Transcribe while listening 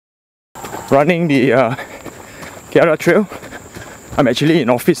running the Skechers Trail. I'm actually in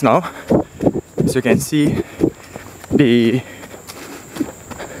office now. As you can see, the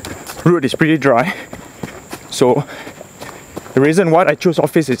route is pretty dry. So the reason why I chose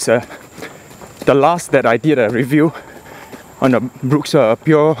office is the last that I did a review on the Brooks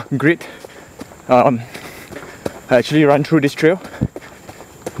Pure Grit. I actually ran through this trail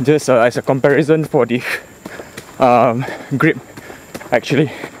just as a comparison for the grip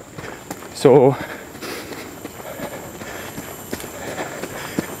actually. So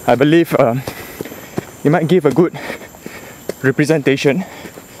I believe it might give a good representation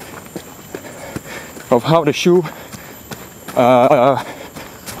of how the shoe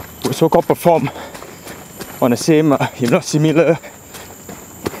would so-called perform on the same, if not similar,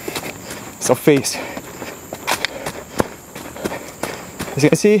 surface. As you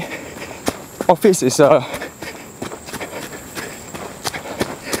can see, office is a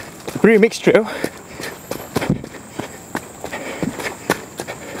pretty mixed trail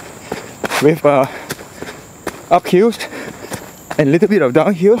with up hills and a little bit of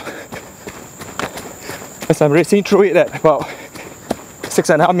downhill. As I'm racing through it at about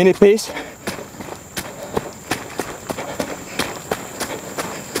 6.5 minute pace.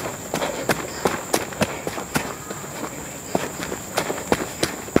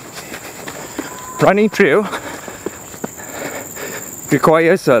 Running trail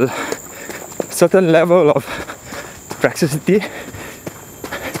requires a certain level of flexibility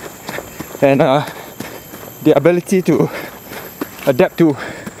and the ability to adapt to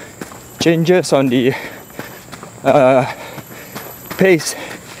changes on the pace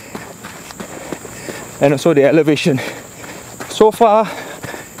and also the elevation. So far,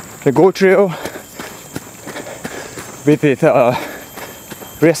 the GoTrail with its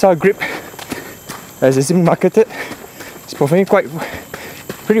RSR grip, as it's been marketed, it's performing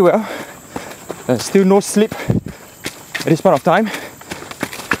pretty well. There's still no slip at this point of time.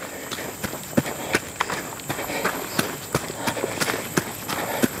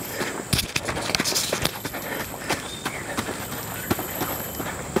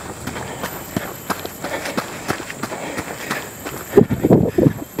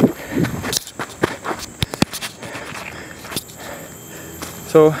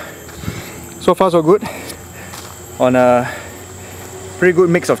 So far so good on a pretty good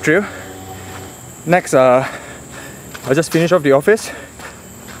mix of trail. Next, I'll just finish off the office.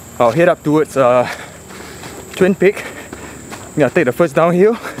 I'll head up towards Twin Peak. I'm gonna take the first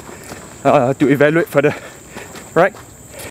downhill to evaluate further. Right?